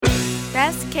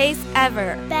Best case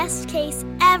ever. Best case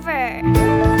ever.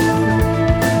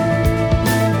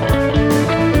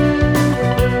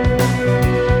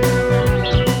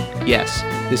 Yes,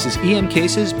 this is EM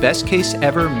Case's Best Case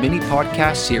Ever mini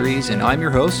podcast series, and I'm your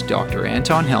host, Dr.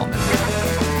 Anton Hellman.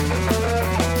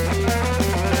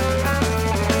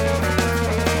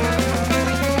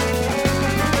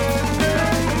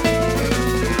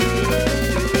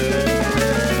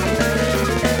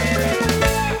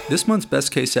 This month's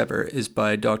Best Case Ever is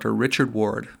by Dr. Richard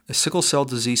Ward, a sickle cell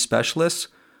disease specialist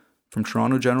from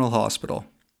Toronto General Hospital.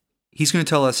 He's going to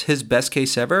tell us his best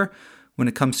case ever when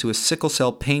it comes to a sickle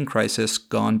cell pain crisis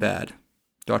gone bad.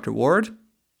 Dr. Ward,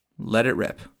 let it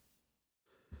rip.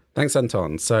 Thanks,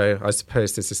 Anton. So I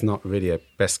suppose this is not really a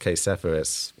best case ever.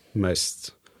 It's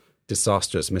most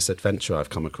disastrous misadventure I've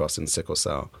come across in sickle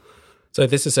cell. So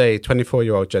this is a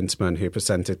 24-year-old gentleman who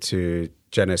presented to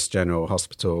Genis General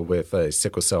Hospital with a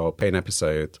sickle cell pain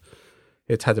episode.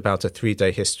 It had about a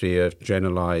 3-day history of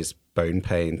generalized bone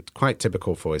pain, quite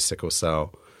typical for his sickle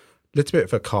cell. A little bit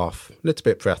of a cough, a little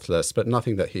bit breathless, but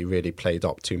nothing that he really played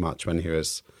up too much when he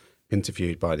was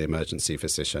interviewed by the emergency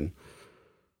physician.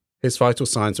 His vital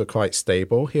signs were quite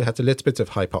stable. He had a little bit of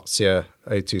hypoxia.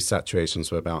 O2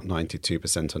 saturations were about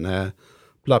 92% on air.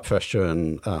 Blood pressure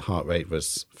and heart rate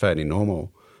was fairly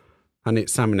normal. And the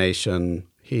examination,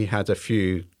 he had a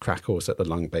few crackles at the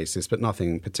lung bases, but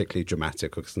nothing particularly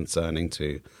dramatic or concerning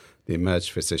to the emerged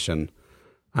physician.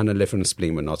 And the liver and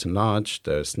spleen were not enlarged.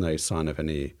 There was no sign of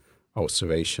any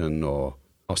ulceration or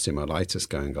osteomyelitis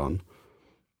going on.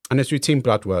 And his routine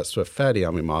blood works were fairly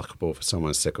unremarkable for someone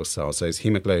with sickle cell. So his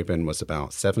hemoglobin was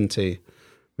about 70,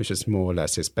 which is more or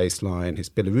less his baseline. His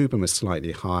bilirubin was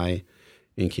slightly high,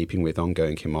 in keeping with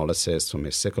ongoing hemolysis from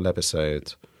his sickle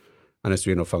episode. And his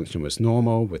renal function was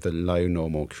normal, with a low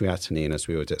normal creatinine, as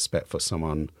we would expect for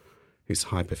someone who's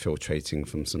hyperfiltrating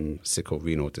from some sickle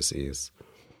renal disease.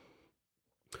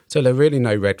 So there are really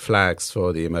no red flags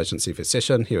for the emergency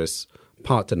physician. He was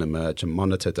parked and emerged and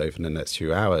monitored over the next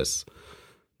few hours.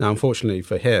 Now, unfortunately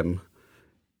for him,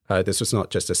 this was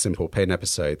not just a simple pain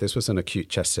episode. This was an acute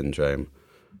chest syndrome.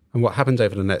 And what happened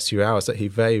over the next few hours that he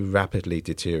very rapidly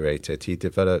deteriorated. He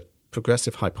developed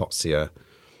progressive hypoxia,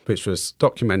 which was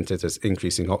documented as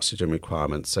increasing oxygen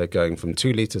requirements. So going from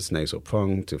 2 litres nasal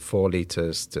prong to 4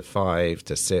 litres to 5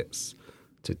 to 6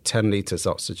 to 10 litres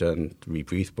oxygen,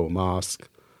 rebreathable mask.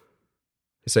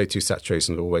 His O2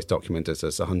 saturation was always documented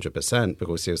as 100%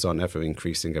 because he was on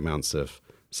ever-increasing amounts of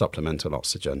supplemental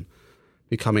oxygen,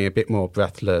 becoming a bit more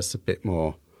breathless, a bit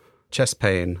more chest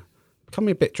pain,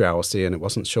 becoming a bit drowsy, and it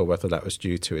wasn't sure whether that was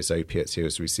due to his opiates he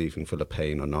was receiving for the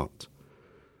pain or not.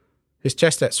 His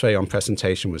chest x-ray on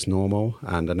presentation was normal,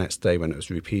 and the next day when it was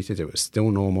repeated, it was still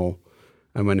normal.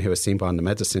 And when he was seen by the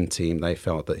medicine team, they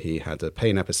felt that he had a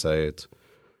pain episode,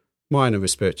 minor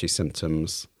respiratory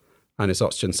symptoms, and his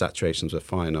oxygen saturations were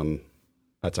fine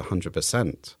at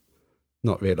 100%,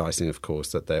 not realizing, of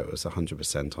course, that there was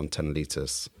 100% on 10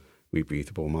 litres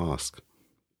rebreathable mask.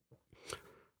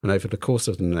 And over the course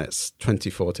of the next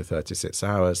 24 to 36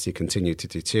 hours, he continued to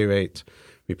deteriorate.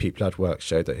 Repeat blood work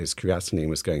showed that his creatinine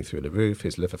was going through the roof,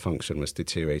 his liver function was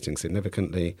deteriorating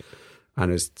significantly,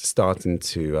 and was starting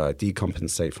to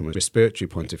decompensate from a respiratory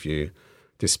point of view,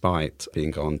 despite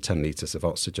being on 10 litres of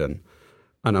oxygen.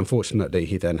 And unfortunately,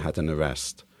 he then had an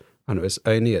arrest. And it was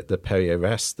only at the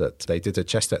peri-arrest that they did a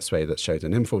chest x-ray that showed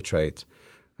an infiltrate,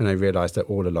 and they realised that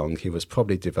all along he was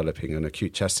probably developing an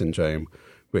acute chest syndrome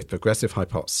with progressive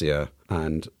hypoxia,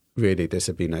 and really this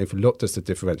had been overlooked as a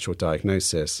differential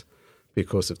diagnosis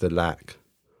because of the lack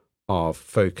of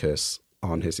focus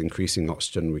on his increasing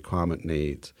oxygen requirement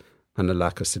need and the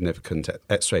lack of significant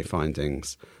x-ray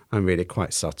findings and really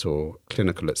quite subtle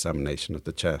clinical examination of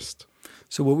the chest.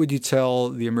 So what would you tell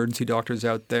the emergency doctors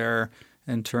out there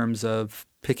in terms of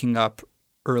picking up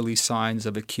early signs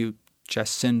of acute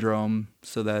chest syndrome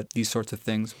so that these sorts of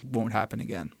things won't happen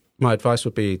again? My advice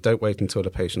would be don't wait until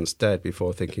the patient's dead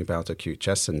before thinking about acute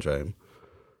chest syndrome.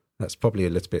 That's probably a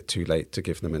little bit too late to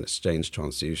give them an exchange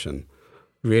transfusion.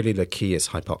 Really, the key is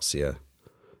hypoxia.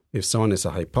 If someone is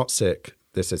a hypoxic,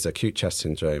 this is acute chest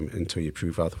syndrome until you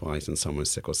prove otherwise in someone with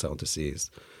sickle cell disease.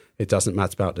 It doesn't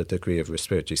matter about the degree of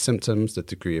respiratory symptoms, the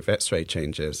degree of x-ray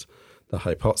changes. The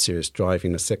hypoxia is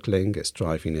driving the sickling, it's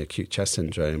driving the acute chest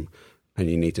syndrome, and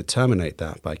you need to terminate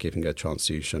that by giving a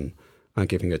transfusion, and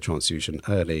giving a transfusion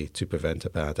early to prevent a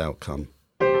bad outcome.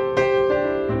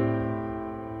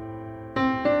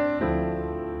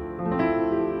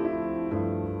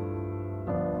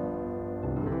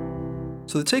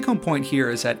 So the take-home point here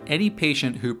is that any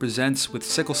patient who presents with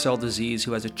sickle cell disease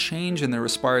who has a change in their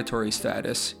respiratory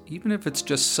status, even if it's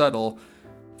just subtle,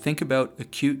 think about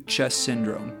acute chest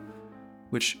syndrome,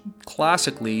 which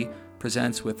classically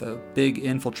presents with a big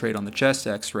infiltrate on the chest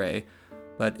x-ray,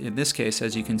 but in this case,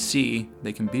 as you can see,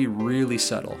 they can be really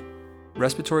subtle.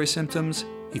 Respiratory symptoms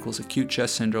equals acute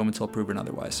chest syndrome until proven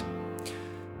otherwise.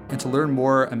 And to learn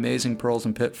more amazing pearls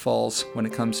and pitfalls when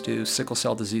it comes to sickle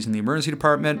cell disease in the emergency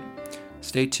department,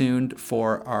 stay tuned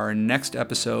for our next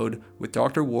episode with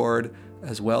Dr. Ward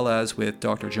as well as with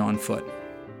Dr. John Foote.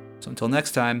 So until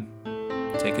next time,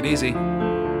 take it easy.